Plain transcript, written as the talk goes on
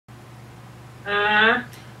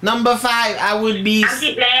Number 5 I would be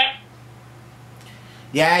 30 แล้ว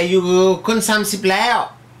Yeah you คุณ30แล้ว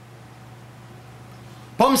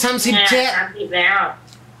ผม37 30แล้ว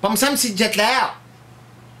ผม37แล้ว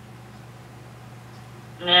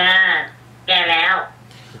แก่แล้ว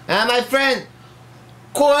My friend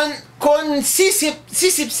คน43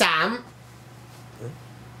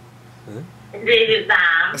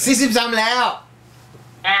 43แล้ว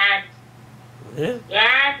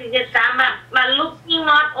43 but looking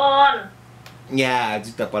not on Yeah tu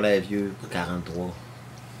t'as pas l'air vieux 43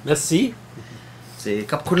 Merci. c'est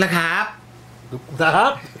ขอบคุณละครับ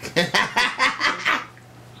D'arabe.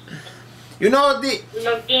 You know the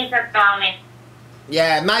looking strong เนี่ย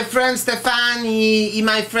Yeah my friend Stefan he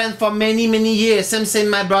my friend for many years same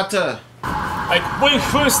my brother Avec point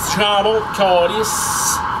first charbon, calice.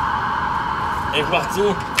 Et parti.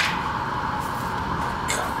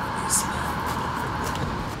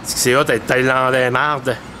 C'est hot être thaïlandais,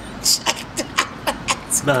 marde.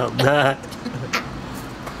 Tu m'en as.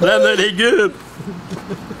 Même le légume.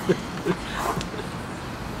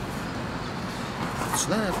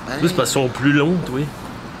 Plus parce qu'ils sont plus longs, toi.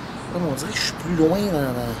 Comme on dirait que je suis plus loin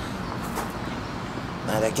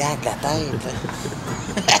dans le gag de la tête.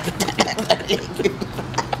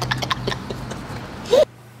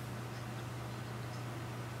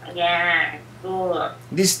 Yeah, good.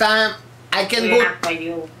 This time I can go Enough for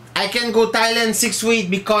you. I can go Thailand 6 weeks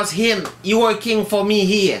because him he working for me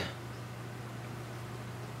here.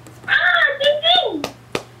 Ding.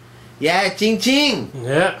 Yeah, Ching Ching.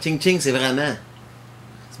 Yeah, Ching Ching, c'est vraiment.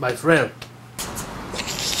 it's my friend.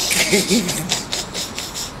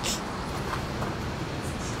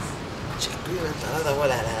 Check plus, hein, t'as l'air d'avoir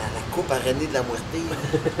la coupe à René de la Muerte.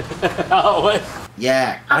 Ah ouais.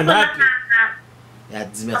 Yeah, ขอบคุณนะคะ yeah,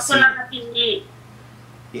 dis ขอบคุ merci. ณนะคะพี่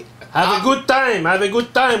Have a good time. Have a good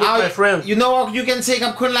time with my friend. You know what you can say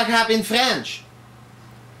Kapkun Lakap in French?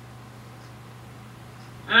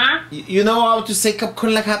 You know how to say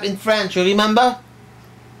Kapkun Lakap in French, you remember?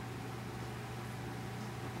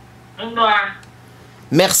 บัว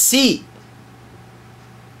Merci.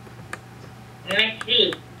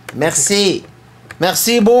 Merci.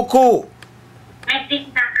 Merci beaucoup. Merci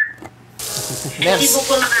ค่ะ Merci. ขอบ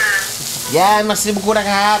คุณนะคะ Yeah, merci beaucoup นะ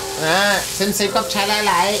ครับเซนเซกับชา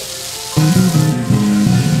หลายๆ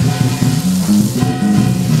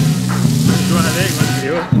Joue avec, moi,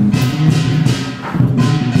 c'est hot.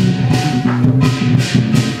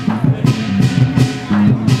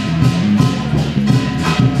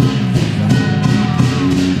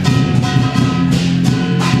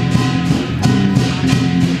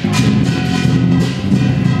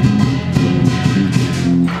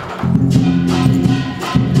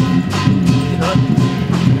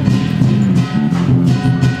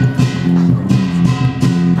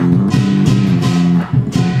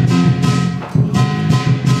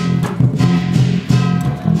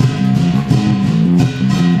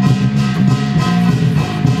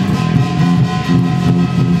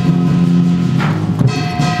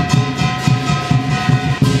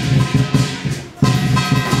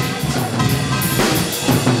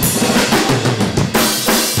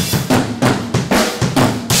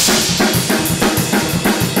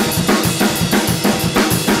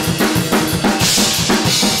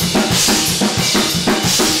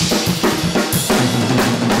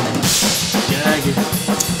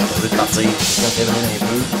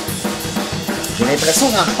 J'ai l'impression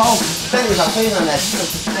qu'on repasse tout le temps les affaires dans la vie.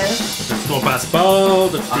 T'as-tu ton passeport?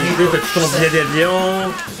 T'as-tu ton billet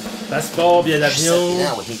d'avion? Passeport, billet d'avion?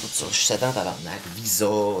 Je suis 7 ans, tabarnak. Visa,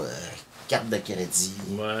 carte de crédit.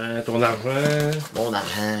 Ouais, ton argent. Mon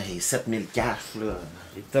argent, et 7000 cash, là.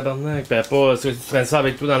 Et tabarnak, t'as pas. Tu traînes ça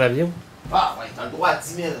avec toi dans l'avion? Ah, ouais, t'as le droit à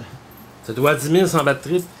 10 000. Tu dois à 10 000 sans battre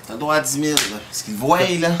trip? T'as le droit à 10 000, là. Parce qu'ils le voient,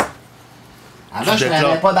 là. Avant, je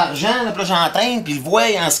n'avais pas d'argent, là, puis là, j'entraîne, puis ils le voient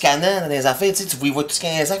en scannant dans les affaires, tu sais, ils voient tout ce qu'il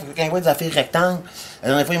y a dans les sacs, quand ils voient des affaires rectangles. La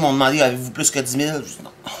dernière fois, ils m'ont demandé, avez-vous plus que 10 000? Je dis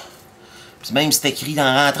non. Puis même, c'est écrit,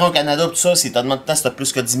 en rentrant au Canada, tout ça, c'est tellement de temps, c'était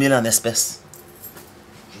plus que 10 000 en espèces.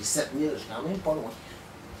 J'ai 7 000, je suis quand même pas loin.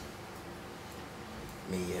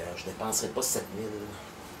 Mais je dépenserai pas 7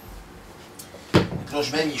 000. Donc là,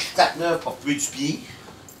 je mets mes chutacs neufs pour pouvoir du pied,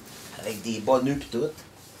 avec des bas nœuds pis tout.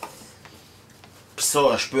 Pis ça,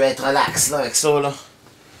 je peux être relax là, avec ça là.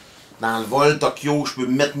 Dans le vol Tokyo, je peux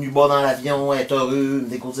me mettre nu bas dans l'avion, être heureux, me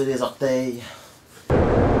décourser les orteils. Tout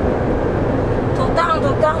le temps.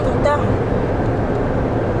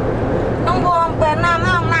 Non, bon, ben, non,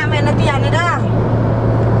 mais la tienne est là.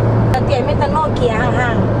 La tienne est un autre qui est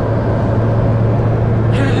un.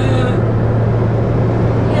 Il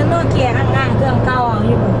y a un autre qui est un, เครื่องเก่า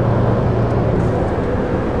อยู่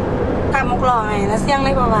กลับ một lò này là xiang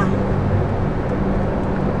lấy vào vàng.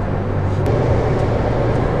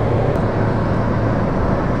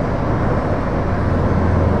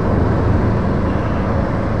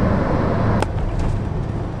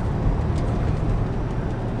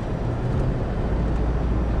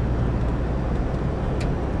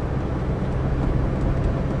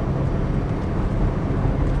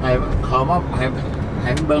เขามาใ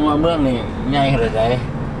ห้เบิ่งว่าเมืองนี่ใหญ่ขนาดไหน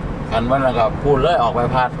คันวันนั้นก็พูดเลยออกไป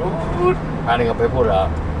พาดอันนี้ก็ไปพูดแล้ว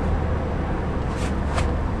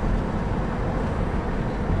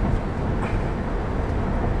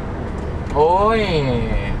โอ้ย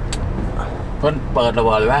เพิ่นเปิดระเ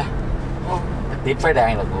บิดเลยไหมติดไฟแดง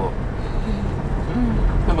เหรอกู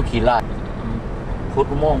เพิ่งมาขี่ไล่พุท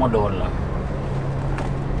ธโมงมาโดนเหรอ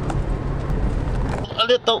เ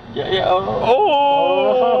ลือดตกเยอะๆโอ้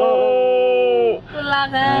คุณรัก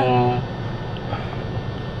นะ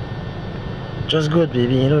just good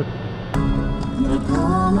baby look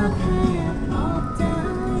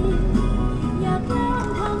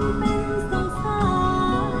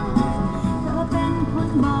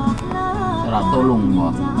ตลาดโต้ลุงบ่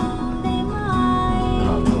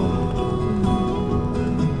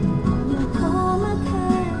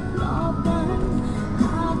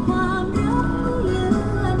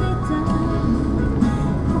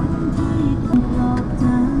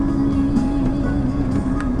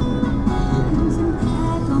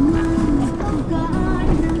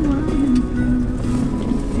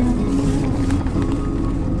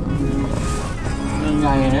ไง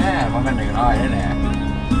เนี่ยมันเป็นเด็กน้อยนี่แหละ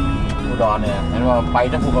อุดรเนี่ยเห็นว่าไป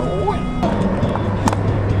ทั้งภูเขาโอ้ย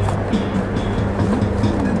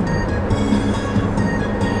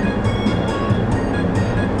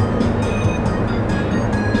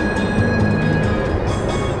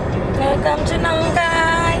Welcome to Nong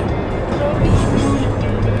Khai.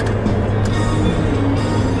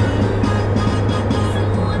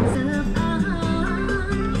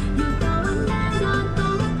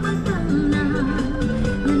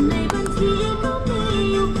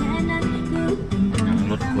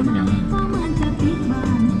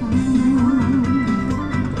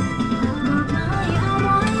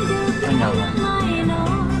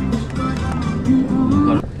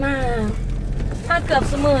 Mà cướp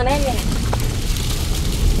số mưa này nhỉ?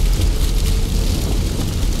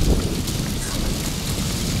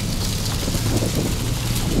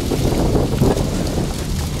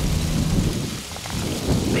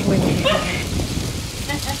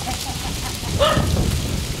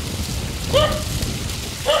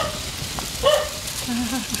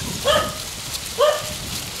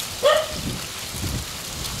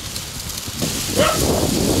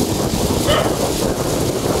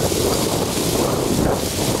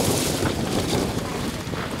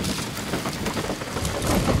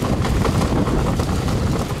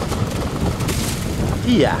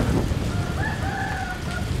 Iya.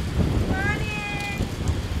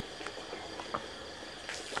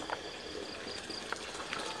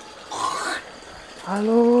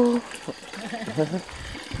 Halo.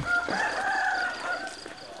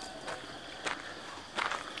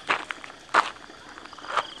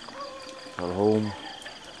 Hello home.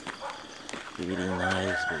 Really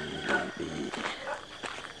nice baby.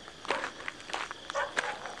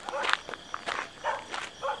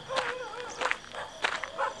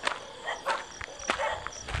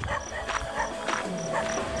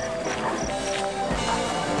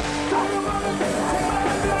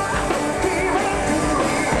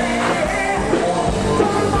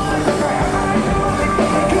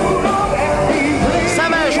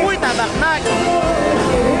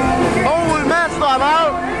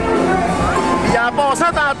 En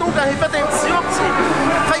passant tantôt, quand il fait un petit oups,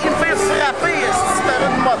 il me fait frapper par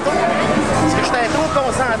une moto. Parce que j'étais trop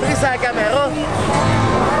concentré sur la caméra.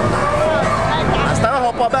 À ce temps-là, on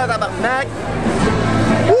va pas bien tabarnak.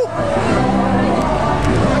 Ouh!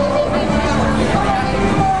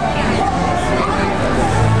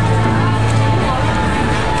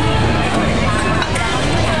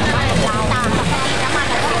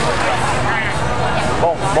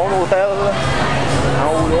 Bon, bon hôtel, là. En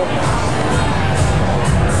haut là.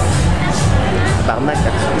 Tabarnak,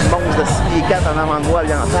 une monstre de 6 pieds 4 en avant de moi, elle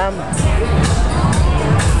est en femme.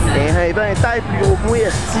 Et un vent tête plus gros que moi, il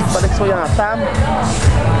fallait qu'il soit en femme.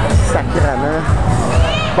 Sacrément.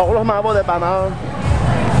 Bon, là, je m'en vais de dépanneur.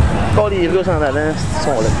 Pas les Russes en avant, ils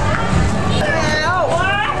sont là.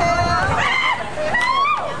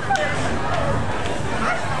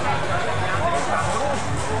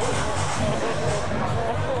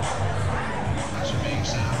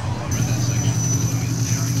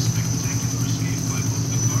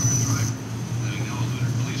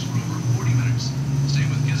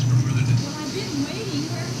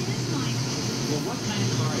 What kind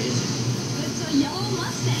of car is it? It's a yellow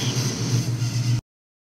Mustang.